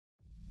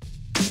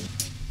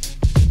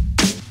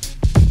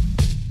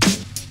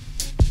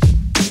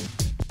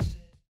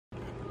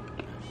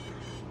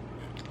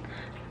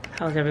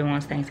How was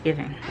everyone's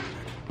Thanksgiving?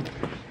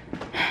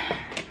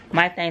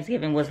 My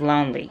Thanksgiving was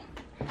lonely.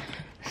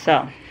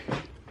 So,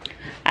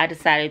 I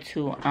decided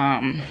to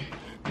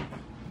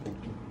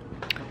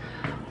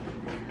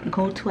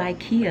go to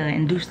Ikea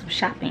and do some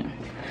shopping.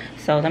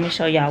 So, let me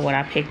show y'all what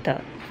I picked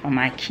up from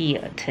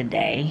Ikea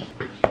today.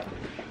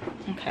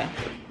 Okay.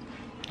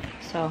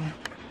 So,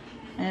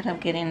 I ended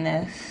up getting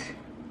this.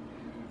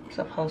 It's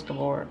a poster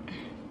board.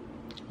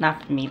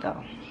 Not for me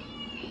though.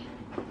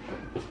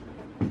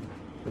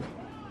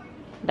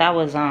 That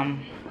was how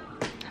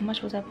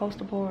much was that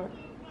poster board?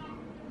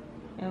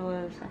 It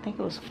was, I think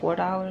it was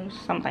 $4,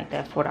 something like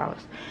that, $4.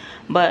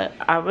 But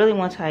I really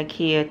went to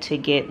Ikea to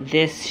get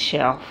this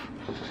shelf.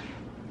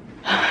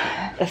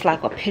 It's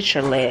like a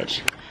picture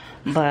ledge.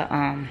 But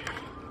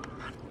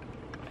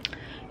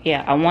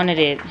yeah, I wanted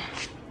it.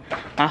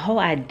 My whole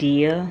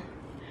idea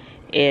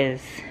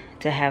is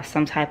to have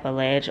some type of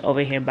ledge over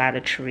here by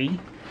the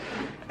tree.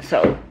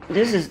 So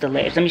this is the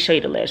ledge. Let me show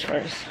you the ledge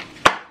first.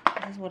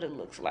 This is what it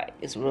looks like.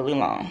 It's really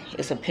long.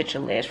 It's a picture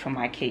ledge from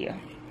Ikea.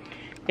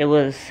 It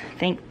was, I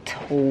think,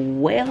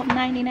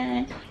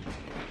 $12.99.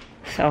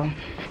 So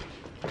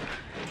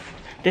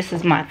this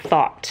is my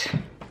thought.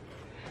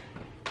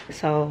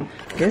 So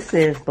this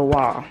is the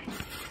wall.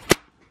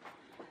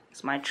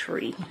 It's my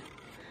tree.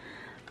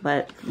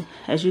 But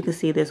as you can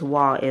see, this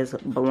wall is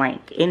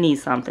blank. It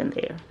needs something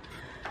there.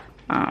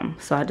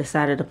 So I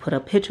decided to put a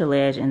picture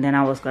ledge, and then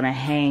I was gonna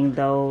hang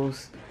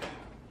those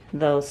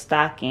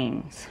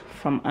stockings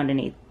from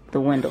underneath the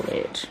window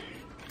ledge.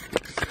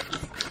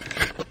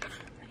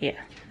 Yeah,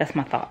 that's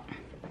my thought.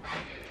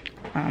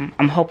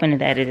 I'm hoping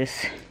that it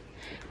is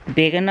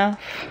big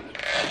enough.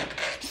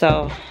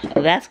 So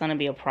that's gonna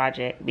be a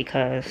project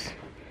because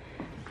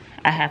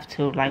I have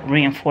to like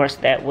reinforce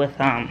that with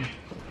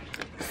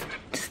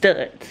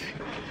studs.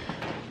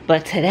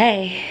 But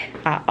today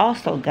I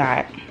also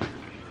got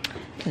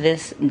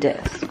this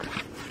desk,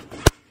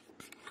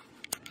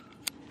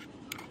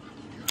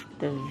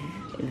 the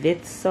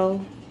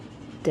VITTSJÖ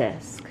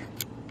desk.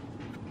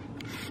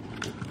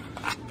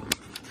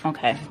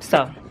 Okay,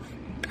 so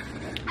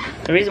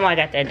the reason why I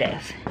got that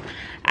desk,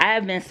 I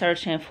have been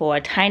searching for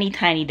a tiny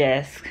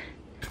desk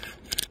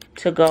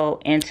to go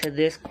into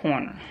this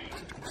corner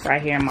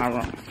right here in my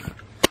room.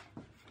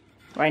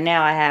 Right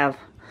now I have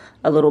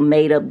a little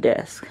made up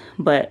desk,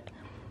 but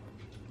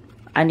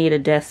I need a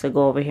desk to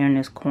go over here in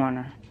this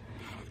corner.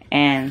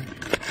 And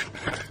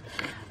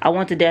I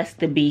want the desk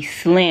to be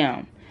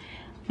slim.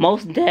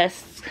 Most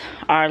desks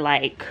are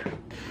like,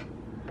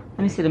 let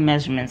me see the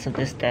measurements of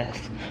this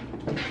desk.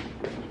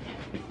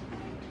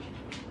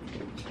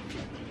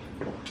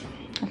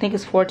 I think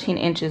it's 14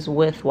 inches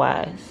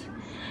width-wise.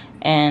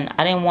 And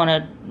I didn't want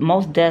to,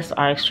 most desks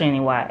are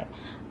extremely wide.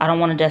 I don't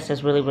want a desk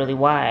that's really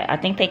wide. I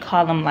think they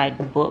call them like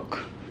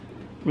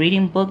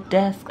reading book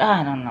desk.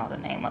 I don't know the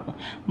name of them.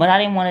 But I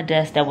didn't want a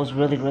desk that was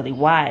really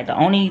wide. The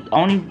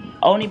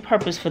only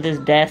purpose for this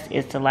desk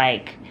is to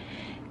like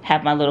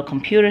have my little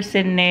computer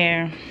sitting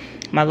there,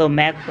 my little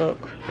MacBook,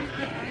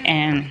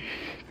 and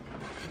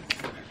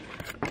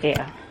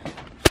yeah,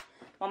 I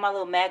want my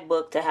little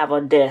MacBook to have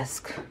a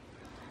desk.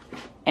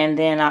 And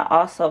then I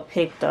also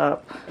picked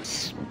up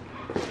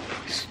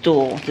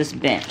stool, this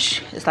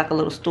bench. It's like a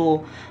little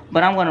stool,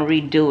 but I'm gonna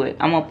redo it.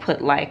 I'm gonna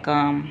put like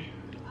I'm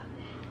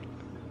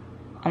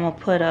gonna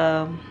put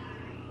a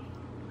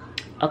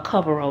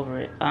cover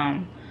over it.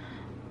 I'm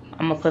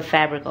gonna put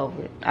fabric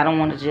over it. I don't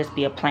want it to just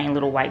be a plain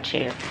little white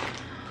chair.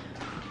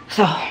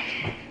 So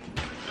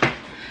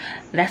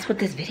that's what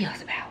this video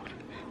is about.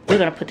 We're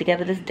gonna put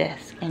together this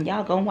desk, and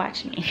y'all gonna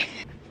watch me.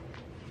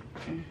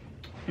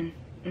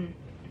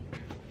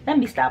 Let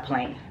me stop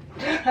playing.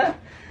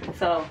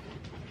 So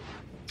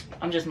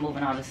I'm just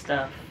moving all this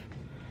stuff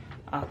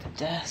off the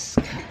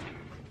desk.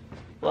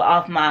 Well,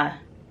 off my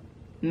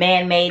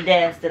man-made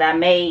desk that I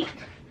made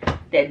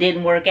that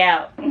didn't work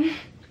out.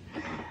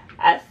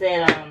 I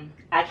said,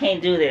 I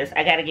can't do this.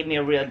 I gotta get me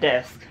a real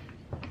desk.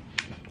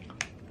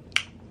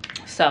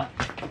 So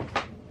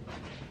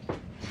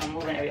I'm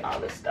moving all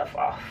this stuff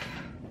off.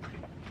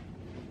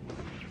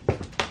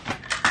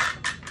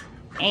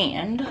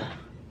 And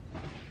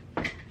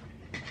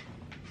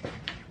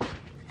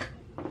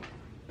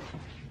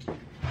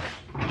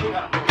we're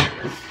gonna move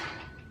this.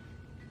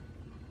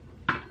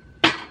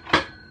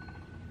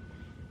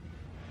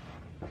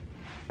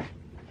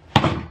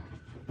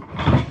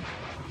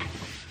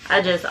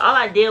 All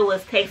I did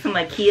was take some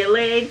Ikea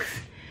legs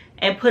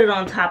and put it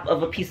on top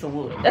of a piece of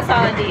wood. That's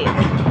all I did.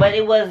 But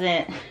it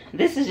wasn't,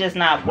 this is just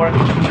not working.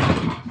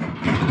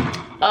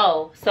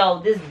 Oh, so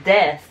this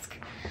desk,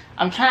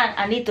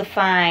 I need to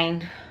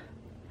find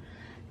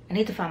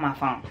my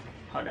phone.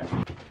 Hold up.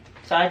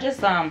 So I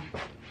just want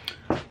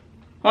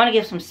to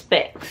give some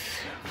specs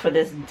for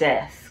this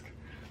desk.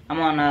 I'm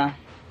on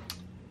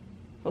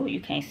oh,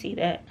 you can't see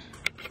that.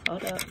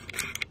 Hold up.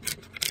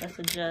 Let's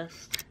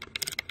adjust.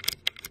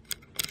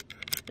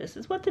 This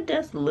is what the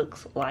desk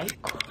looks like.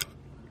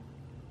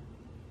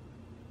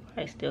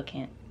 I still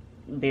can't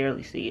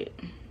barely see it.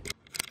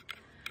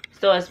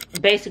 So it's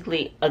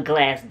basically a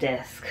glass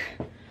desk.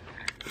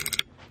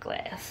 Glass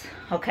glass.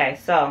 Okay,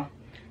 so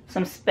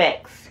some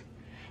specs.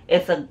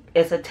 It's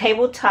a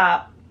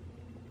tabletop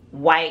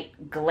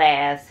white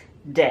glass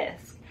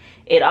desk.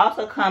 It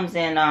also comes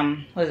in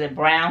what is it,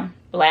 brown,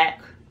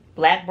 black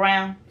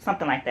brown,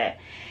 something like that.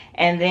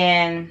 And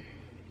then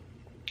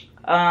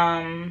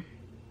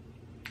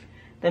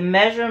the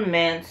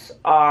measurements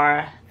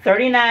are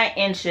 39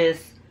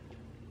 inches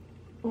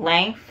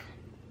length.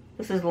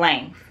 This is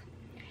length.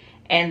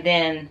 And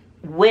then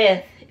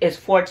width is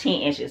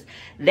 14 inches.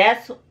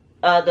 That's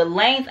the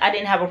length I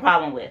didn't have a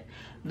problem with.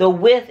 The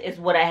width is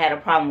what I had a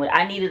problem with.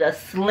 I needed a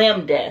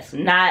slim desk,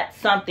 not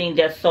something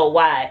that's so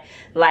wide.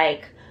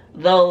 Like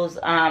those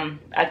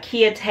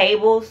Ikea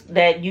tables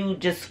that you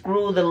just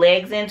screw the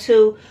legs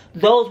into.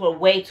 Those were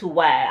way too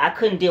wide. I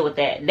couldn't deal with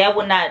that. That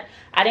would not,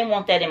 I didn't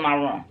want that in my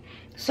room.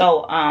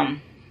 So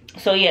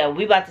so yeah,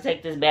 we about to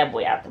take this bad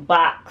boy out the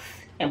box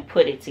and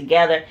put it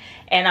together.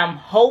 And I'm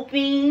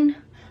hoping,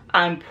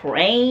 I'm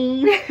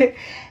praying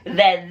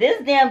that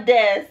this damn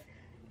desk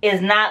is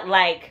not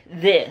like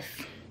this.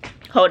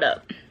 Hold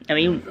up, let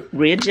me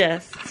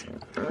readjust.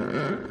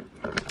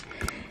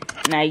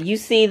 Now you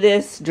see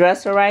this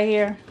dresser right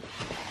here?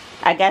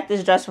 I got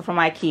this dresser from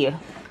Ikea.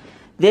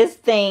 This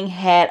thing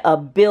had a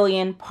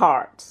billion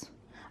parts.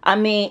 I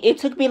mean, it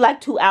took me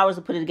like 2 hours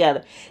to put it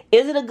together.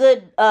 Is it a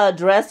good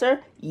dresser?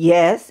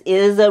 Yes, it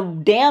is a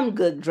damn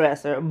good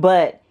dresser,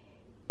 but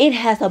it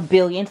has a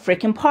billion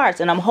freaking parts.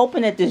 And I'm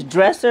hoping that this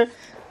dresser,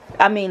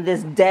 I mean,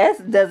 this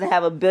desk doesn't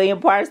have a billion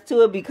parts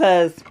to it,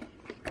 because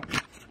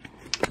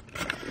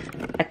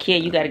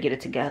Ikea, you got to get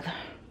it together.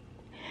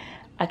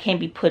 I can't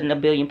be putting a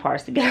billion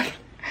parts together.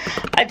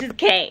 I just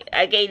can't.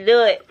 I can't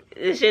do it.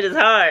 This shit is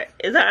hard.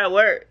 It's hard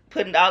work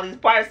putting all these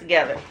parts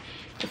together.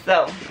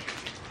 So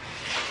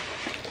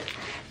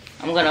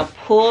I'm gonna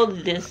pull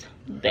this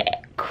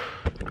back.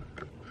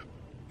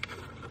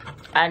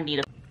 I need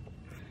a,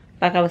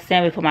 like I was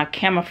saying before my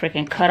camera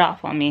freaking cut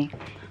off on me.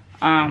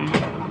 I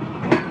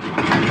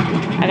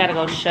gotta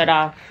go shut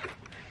off.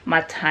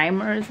 My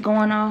timer is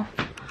going off.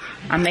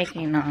 I'm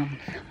making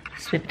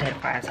sweet potato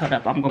fries. Hold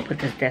up, I'm gonna put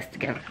this desk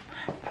together.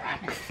 I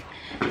promise.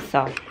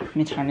 So let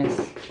me turn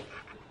this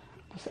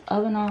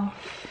oven off.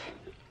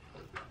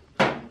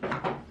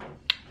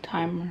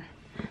 Timer.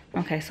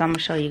 Okay, so I'm gonna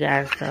show you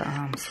guys the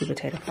sweet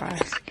potato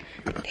fries.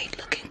 They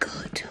looking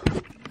good too.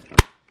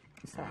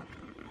 So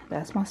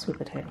that's my sweet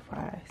potato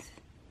fries.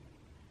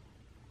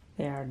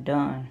 They are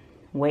done,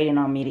 waiting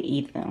on me to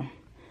eat them.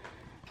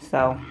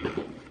 So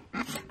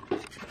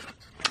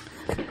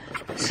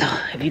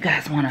if you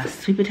guys want a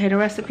sweet potato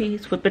recipe,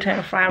 sweet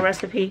potato fry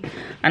recipe,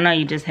 I know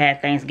you just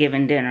had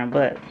Thanksgiving dinner,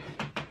 but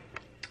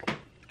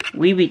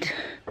we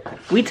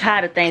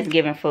tired of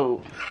Thanksgiving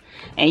food,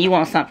 and you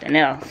want something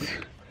else.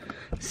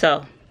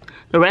 So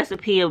the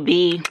recipe will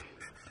be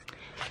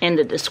in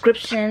the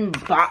description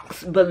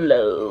box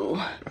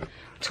below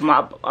to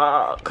my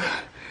blog.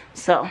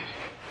 So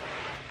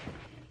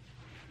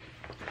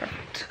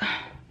perfect.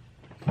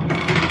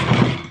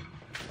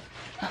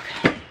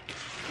 Okay.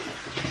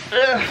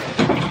 Ugh.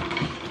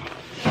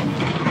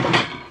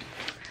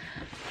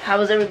 How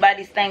was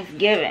everybody's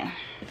Thanksgiving?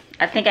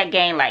 I think I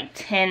gained like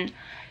 10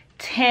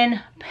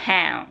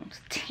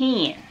 pounds.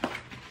 10.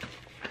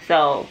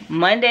 So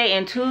Monday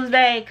and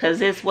Tuesday, because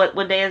this, what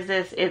day is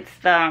this? It's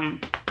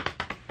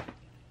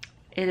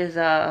it is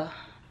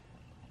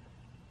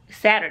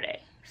Saturday,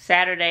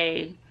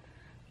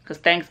 because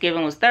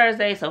Thanksgiving was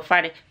Thursday, so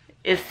Friday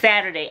is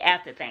Saturday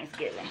after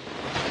Thanksgiving.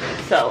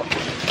 So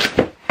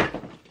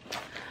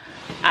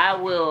I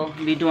will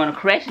be doing a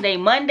correction day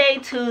Monday,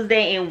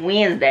 Tuesday, and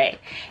Wednesday.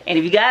 And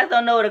if you guys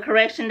don't know what a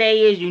correction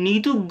day is, you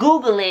need to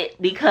Google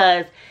it,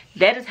 because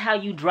that is how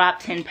you drop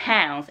 10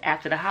 pounds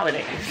after the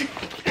holidays.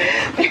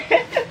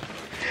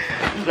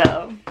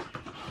 So,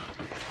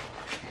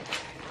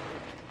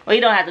 well,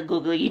 you don't have to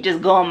Google it. You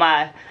just go on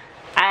my,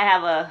 I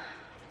have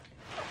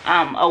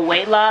a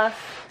weight loss.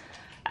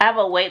 I have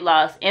a weight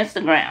loss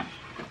Instagram.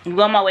 You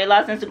go on my weight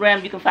loss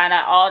Instagram, you can find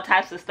out all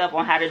types of stuff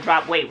on how to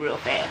drop weight real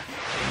fast.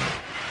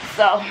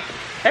 So,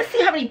 let's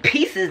see how many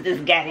pieces this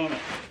got in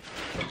it.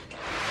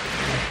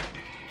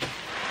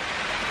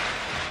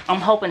 I'm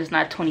hoping it's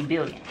not 20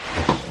 billion.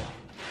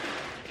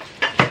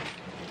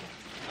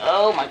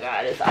 Oh my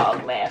God, it's all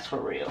glass for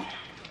real.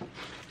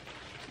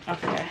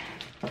 Okay.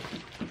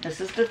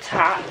 This is the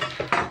top.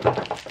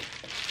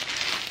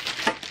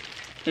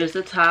 Here's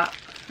the top,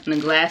 and the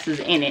glass is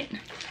in it.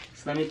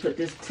 So let me put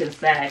this to the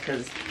side,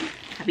 because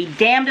I'd be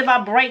damned if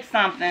I break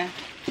something.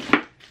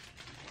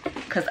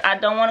 Because I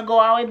don't want to go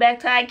all the way back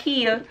to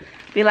Ikea.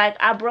 Be like,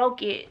 I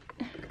broke it.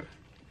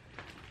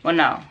 Well,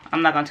 no.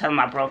 I'm not going to tell them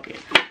I broke it.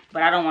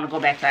 But I don't want to go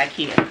back to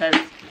Ikea. Because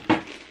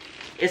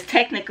it's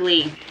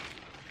technically...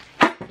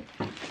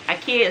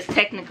 Ikea is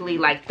technically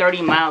like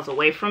 30 miles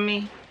away from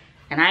me.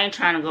 And I ain't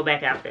trying to go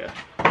back out there.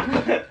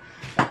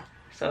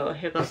 So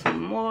here goes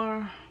some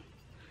more.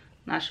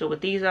 Not sure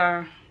what these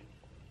are.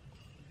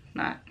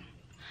 Not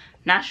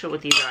sure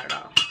what these are at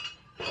all.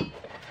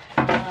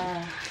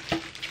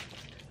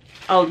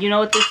 Oh, you know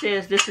what this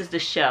is? This is the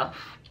shelf.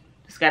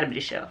 It's got to be the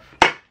shelf.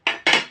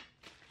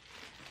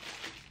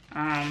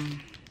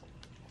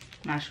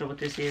 Not sure what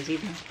this is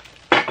either.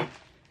 Okay.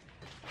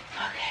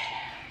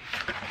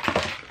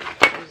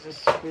 There's the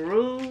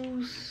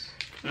screws.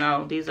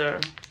 No, these are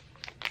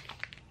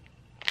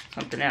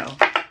something else.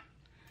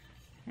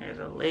 There's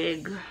a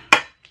leg.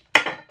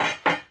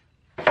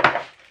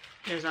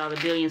 There's all the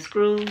billion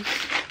screws.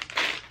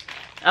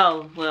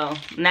 Oh, well,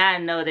 now I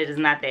know that it's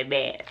not that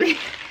bad.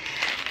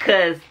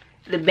 Cause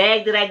the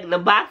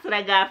box that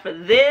I got for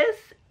this,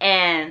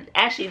 and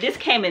actually this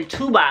came in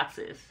 2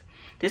 boxes.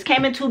 This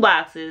came in 2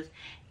 boxes,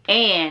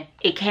 and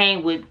it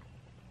came with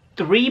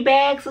 3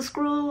 bags of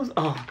screws.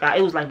 Oh God,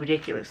 it was like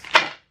ridiculous.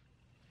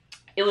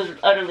 It was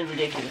utterly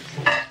ridiculous.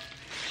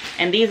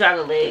 And these are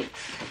the legs.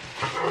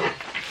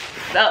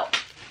 So,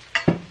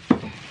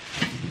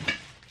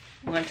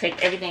 we're gonna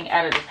take everything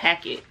out of the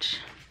package.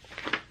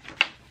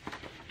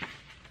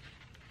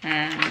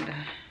 And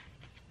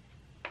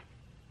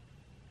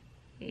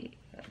yeah,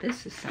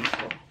 this is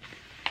simple.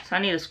 So I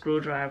need a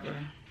screwdriver.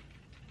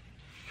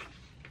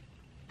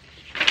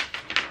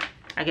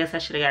 I guess I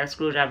should have got a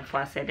screwdriver before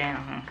I sat down,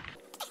 huh?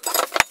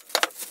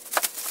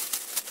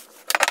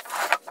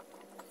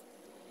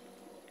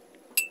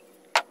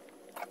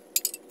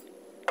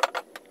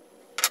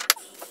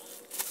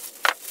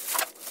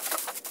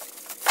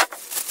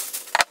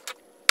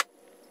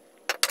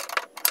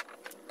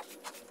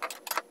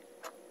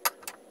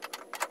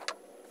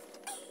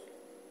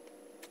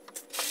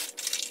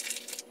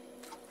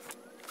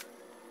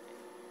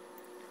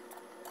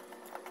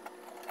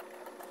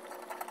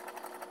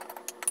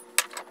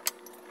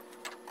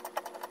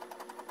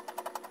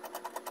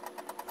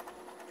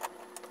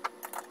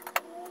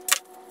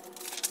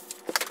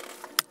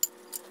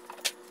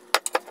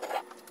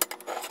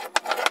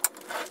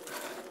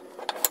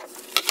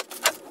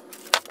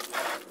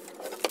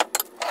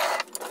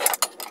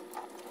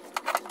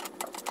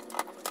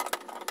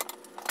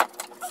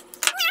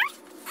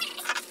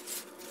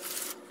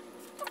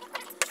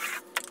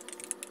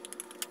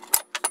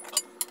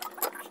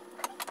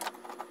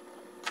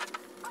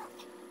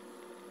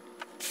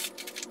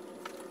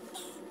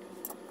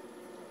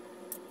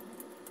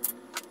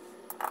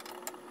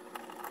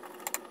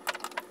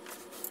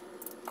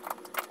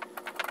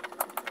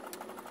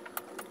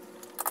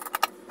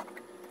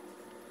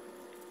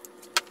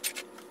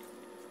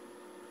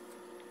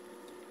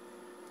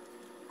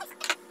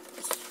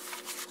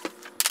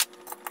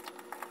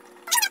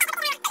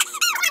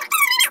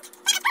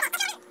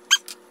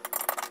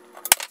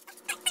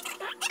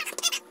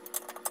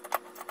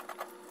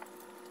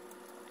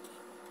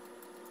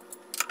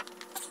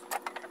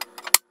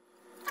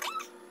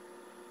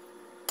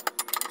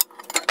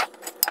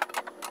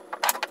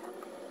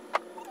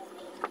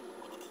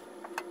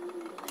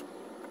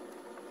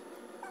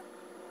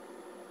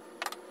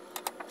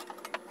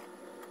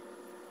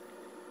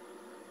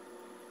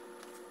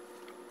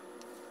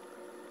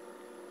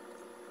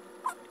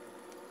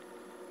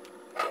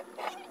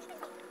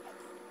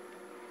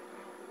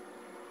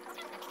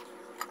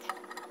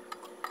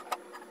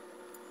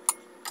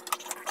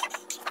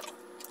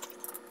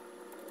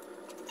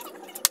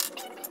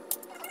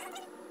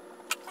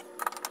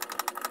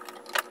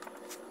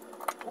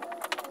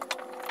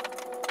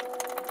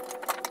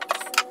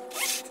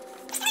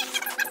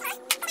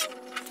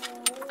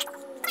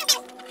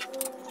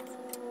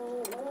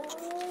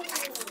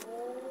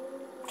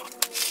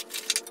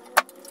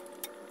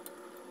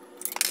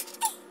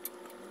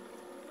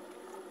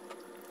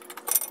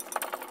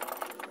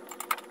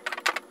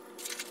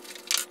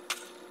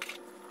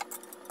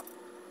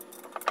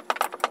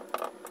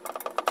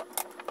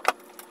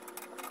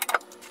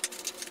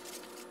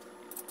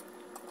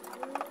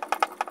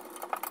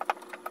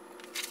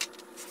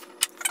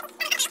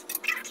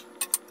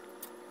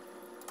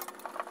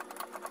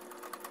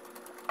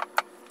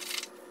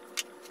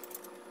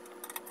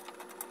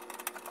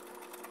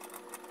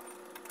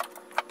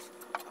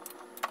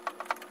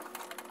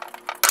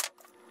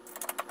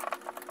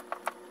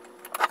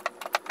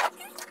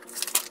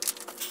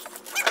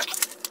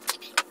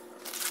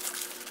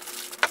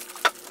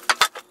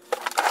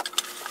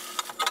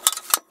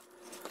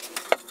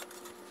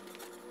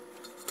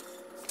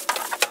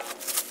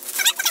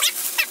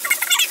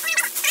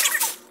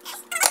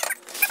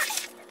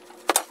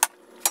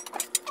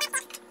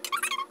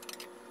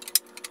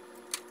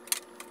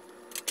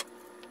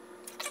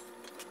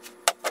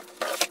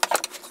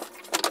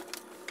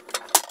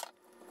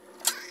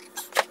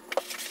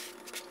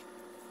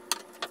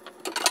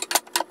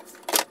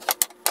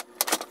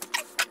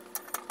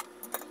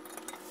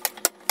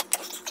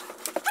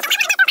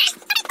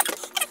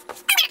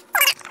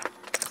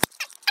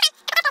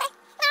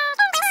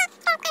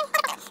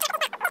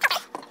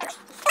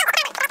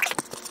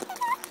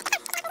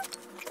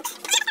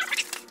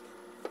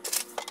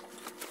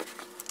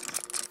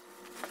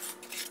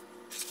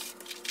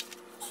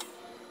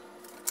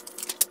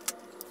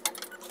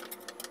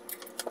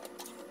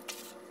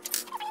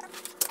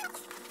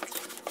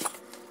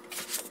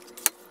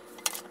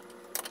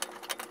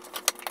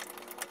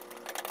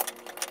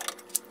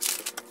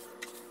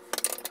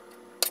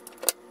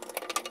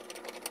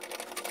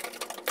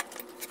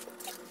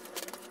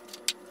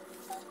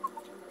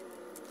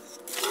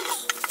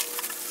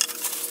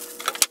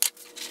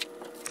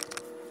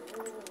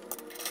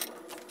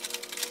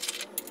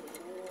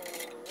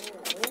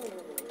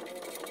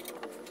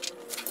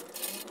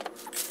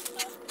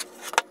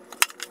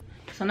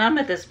 So now I'm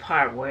at this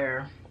part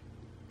where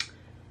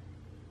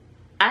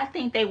I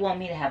think they want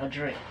me to have a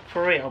drill,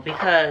 for real,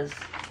 because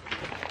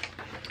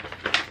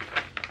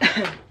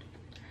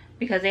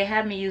because they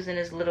have me using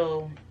this is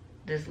the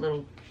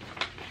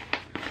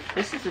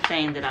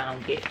thing that I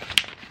don't get.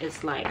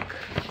 It's like,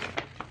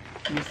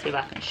 let me see if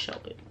I can show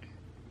it.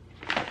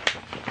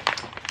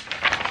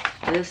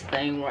 This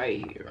thing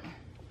right here.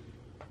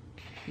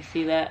 You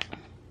see that?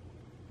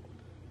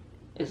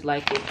 It's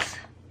like it's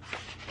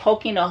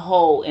poking a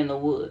hole in the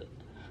wood.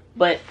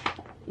 But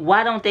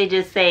why don't they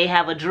just say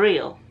have a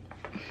drill?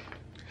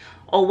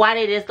 Or why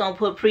they just don't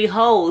put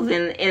pre-holes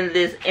in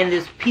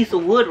this piece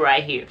of wood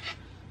right here?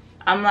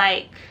 I'm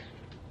like,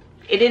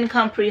 it didn't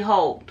come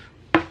pre-holed.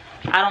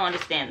 I don't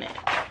understand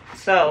that.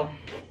 So,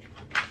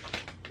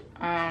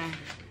 let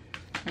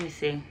me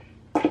see.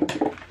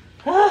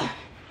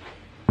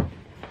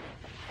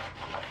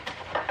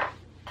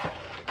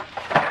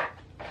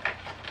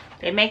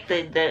 They make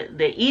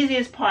the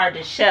easiest part,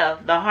 the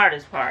shelf, the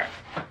hardest part.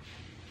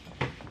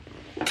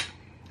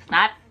 It's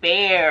not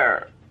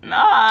fair.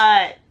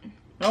 Not.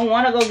 Don't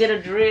want to go get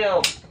a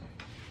drill.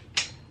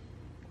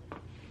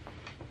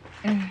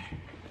 Y'all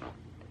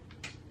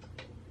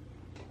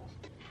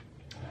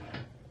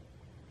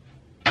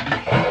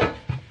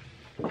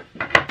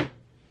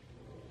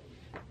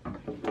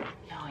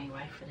ain't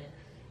right for this.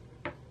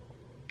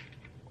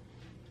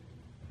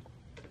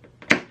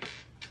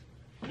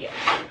 Yeah.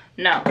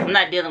 No, I'm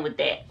not dealing with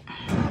that.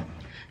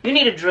 You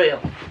need a drill.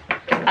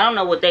 I don't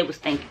know what they was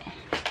thinking.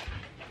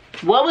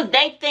 What was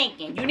they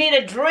thinking? You need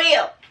a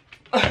drill.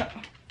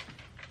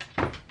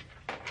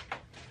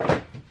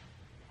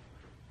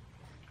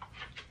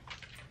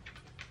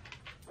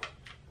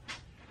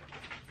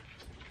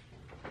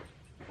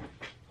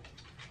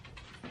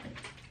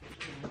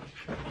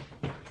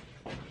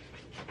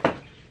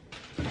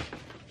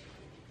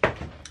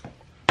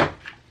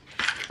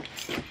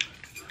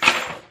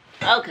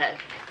 Okay.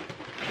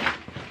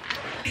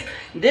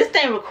 This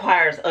thing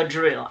requires a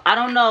drill. I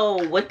don't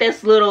know what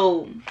this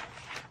little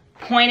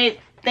pointed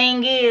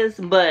thing is,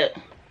 but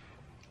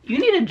you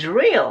need a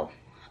drill.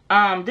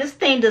 This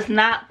thing does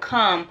not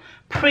come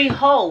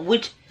pre-hole,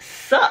 which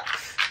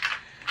sucks.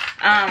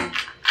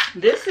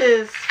 This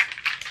is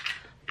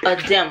a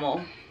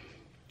Dremel.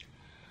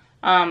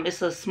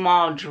 It's a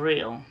small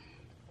drill.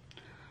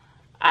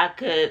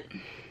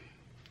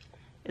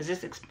 Is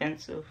this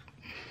expensive?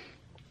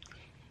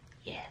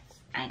 Yes,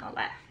 I ain't gonna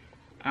lie.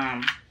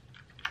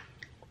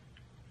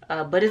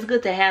 But it's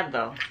good to have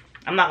though.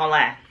 I'm not gonna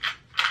lie.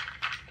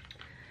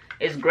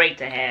 It's great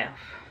to have.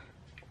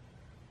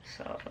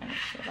 So let me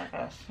see if I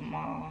got a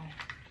small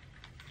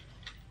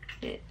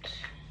bit.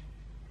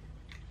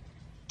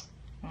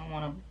 I don't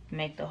want to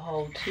make the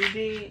hole too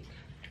big.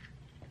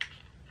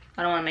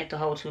 I don't want to make the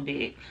hole too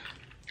big.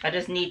 I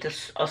just need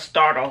a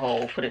starter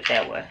hole, put it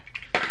that way.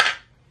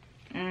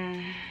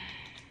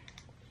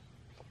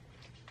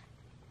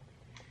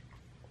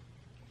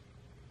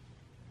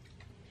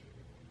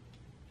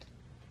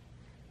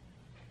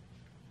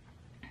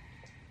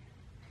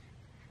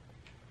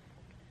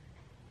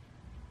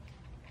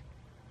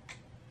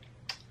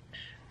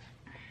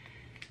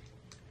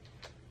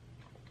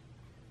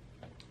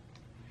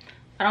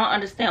 I don't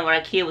understand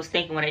what Ikea was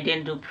thinking when they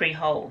didn't do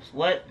pre-holes.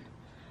 What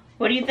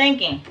are you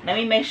thinking? Let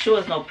me make sure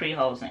there's no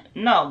pre-holes in it.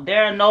 No,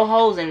 there are no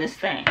holes in this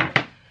thing.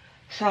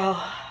 So,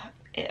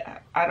 yeah,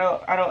 I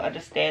don't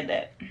understand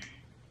that.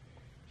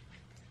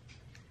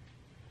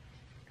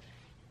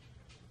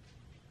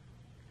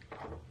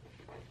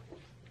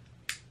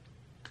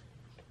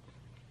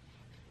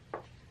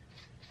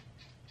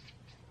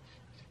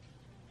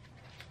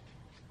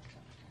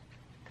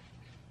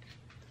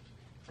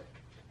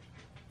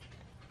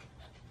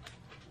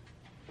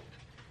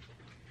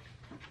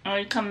 Oh,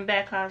 you coming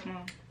back,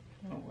 Cosmo?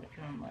 Oh, what you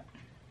doing? What?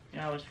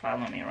 You're always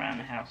following me around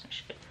the house and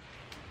shit.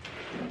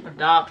 The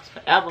dog's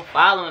forever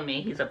following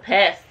me. He's a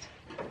pest.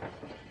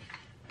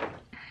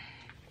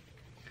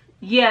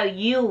 Yeah,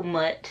 you,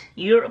 Mutt.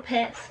 You're a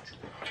pest.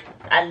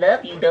 I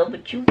love you, though,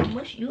 but you're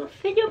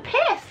a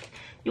pest.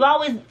 You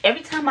always,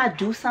 every time I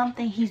do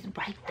something, he's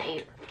right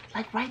there.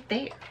 Like, right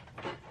there.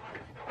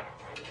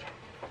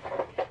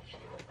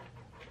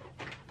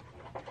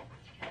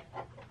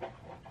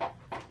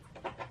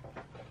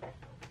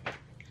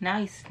 Now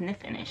he's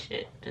sniffing and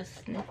shit.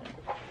 Just sniffing.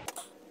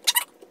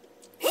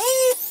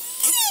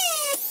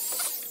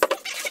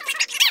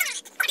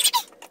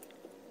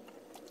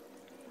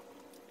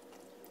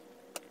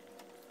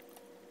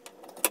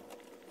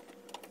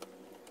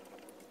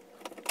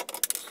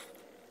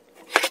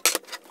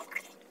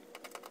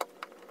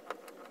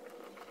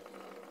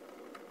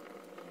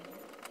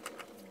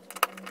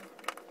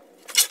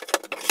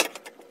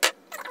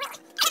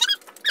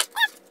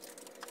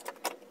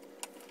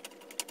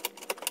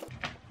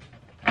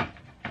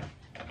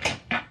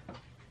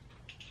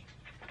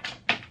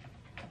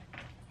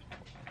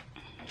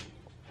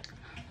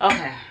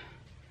 Okay,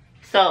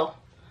 so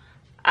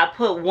I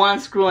put one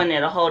screw in there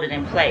to hold it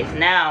in place.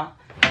 Now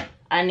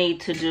I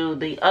need to do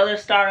the other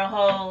starter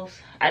holes.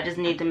 I just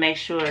need to make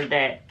sure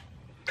that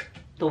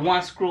the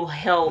one screw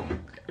held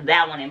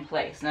that one in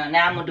place. Now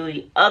I'm gonna do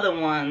the other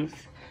ones.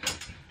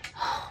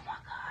 Oh my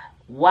God,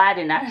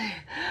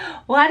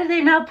 why did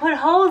they not put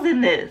holes in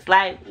this?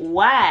 Like,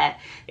 why?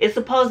 It's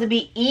supposed to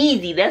be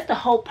easy. That's the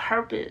whole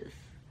purpose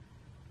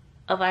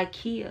of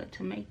Ikea,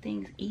 to make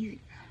things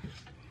easy.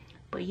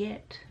 But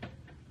yet,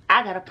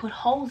 I gotta put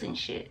holes in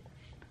shit.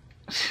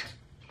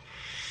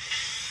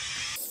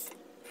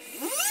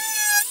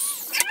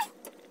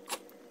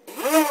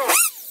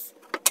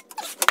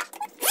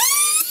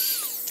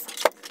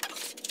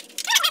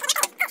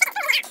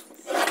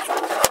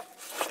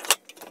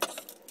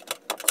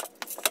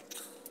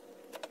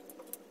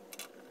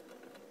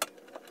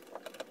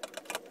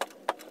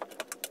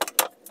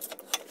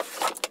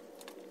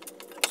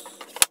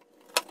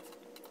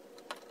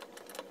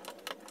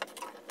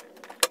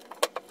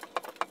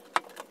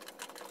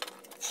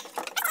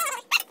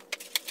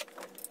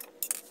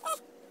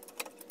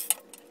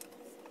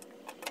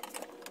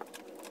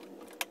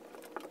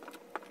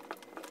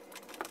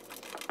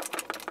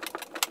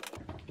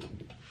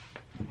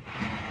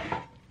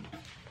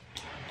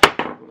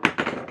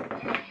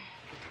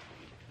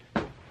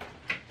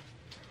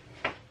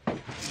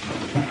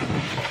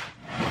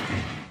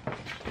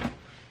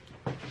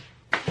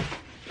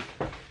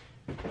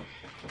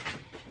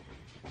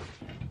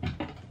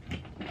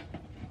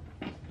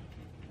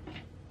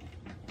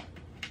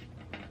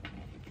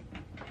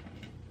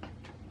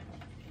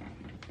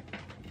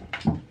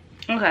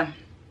 Okay,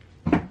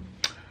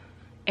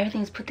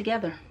 everything's put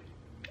together.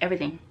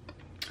 Everything.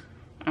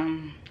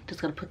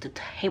 Just gotta put the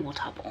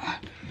tabletop on.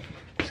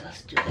 So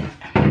let's do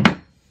that.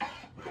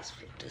 Let's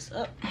flip this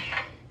up.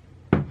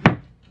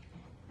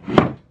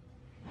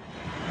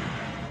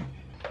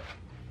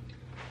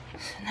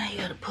 So now you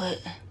gotta put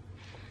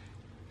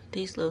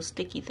these little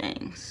sticky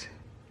things.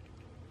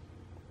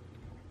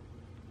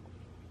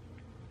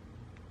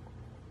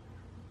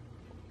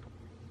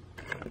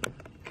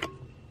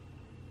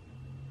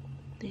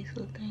 These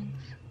little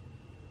things.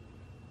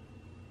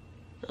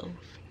 Those.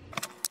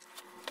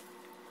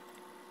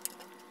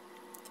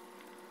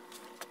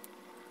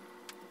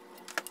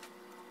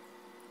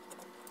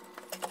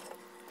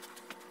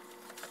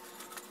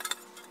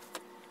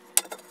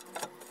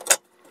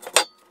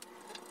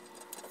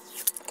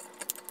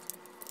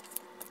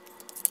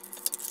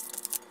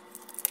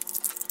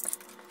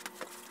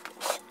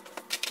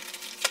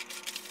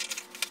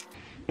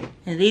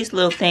 And these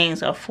little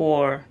things are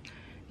for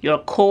your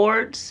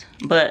cords,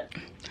 but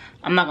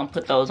I'm not gonna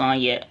put those on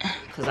yet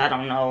because I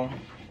don't know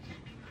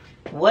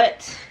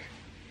what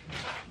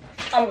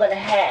I'm gonna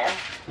have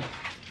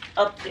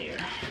up there.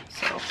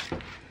 So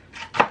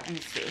let me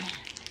see.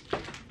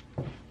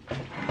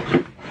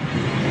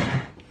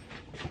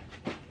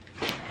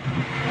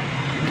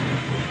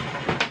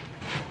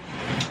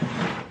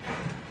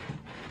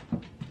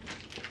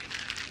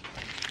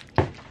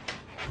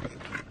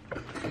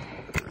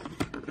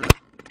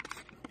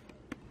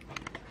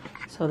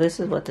 So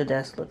this is what the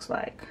desk looks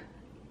like.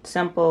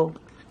 Simple,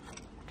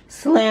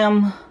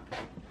 slim,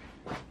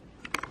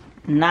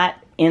 not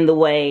in the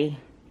way,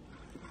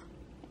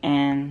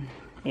 and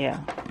yeah,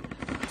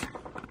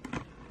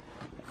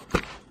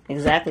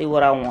 exactly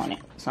what I wanted.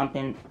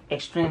 Something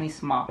extremely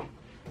small.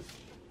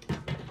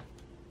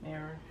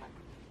 Mirror.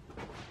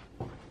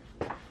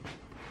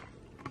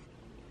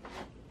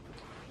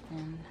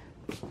 And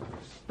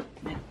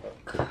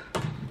MacBook.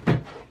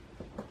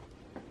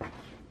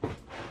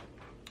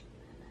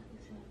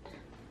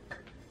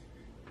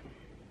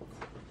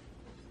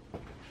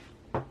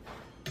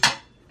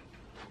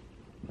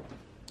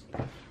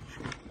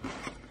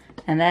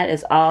 And that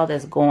is all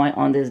that's going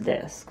on this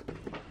desk.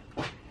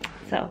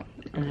 So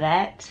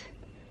that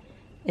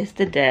is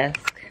the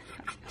desk.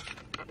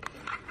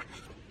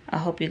 I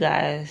hope you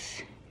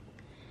guys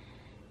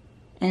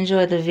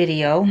enjoy the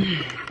video.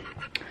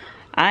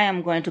 I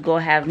am going to go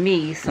have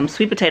me some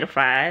sweet potato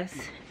fries.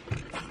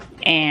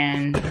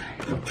 And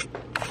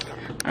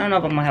I don't know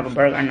if I'm gonna have a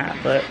burger or not,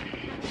 but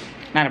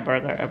not a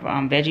burger, a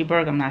veggie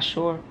burger, I'm not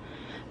sure.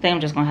 I think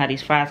I'm just gonna have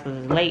these fries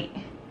because it's late.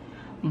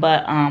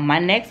 But my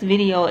next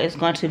video is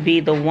going to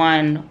be the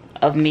one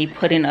of me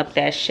putting up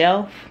that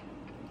shelf.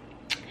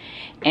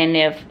 And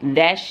if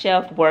that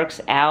shelf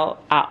works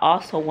out, I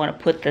also want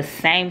to put the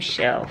same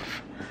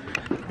shelf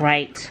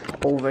right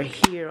over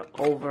here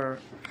over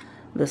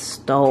the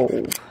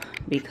stove.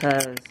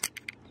 Because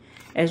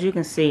as you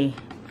can see,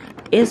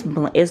 it's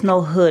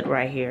no hood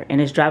right here. And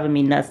it's driving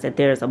me nuts that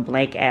there's a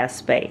blank ass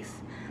space.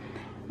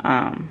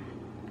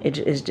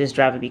 It's just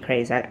driving me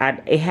crazy.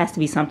 It has to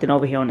be something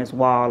over here on this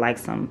wall, like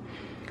some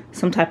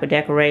type of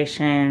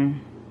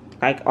decoration,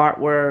 like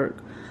artwork,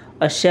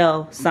 a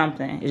shelf,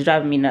 something. It's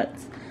driving me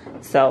nuts.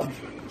 So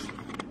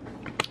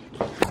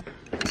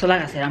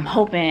like I said, I'm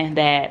hoping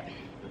that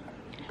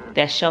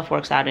that shelf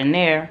works out in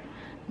there,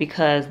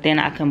 because then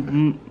I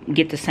can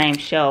get the same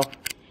shelf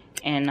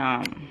and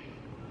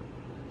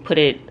put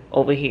it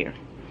over here.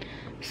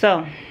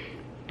 So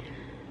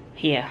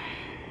yeah,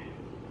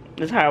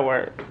 that's hard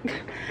work.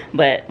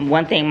 But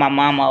one thing my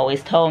mama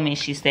always told me,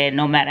 she said,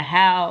 no matter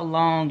how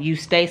long you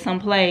stay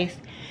someplace,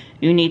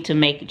 you need to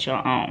make it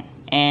your own.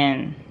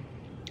 And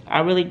I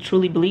really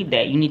truly believe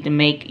that you need to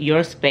make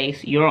your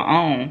space your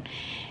own.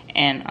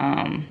 And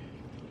I'm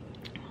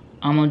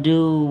gonna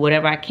do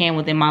whatever I can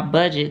within my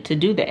budget to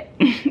do that.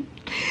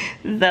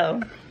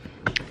 So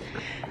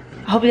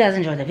I hope you guys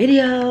enjoyed the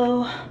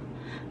video.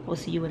 We'll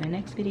see you in the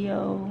next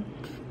video.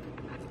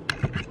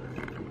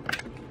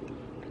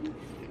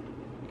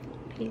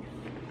 Peace.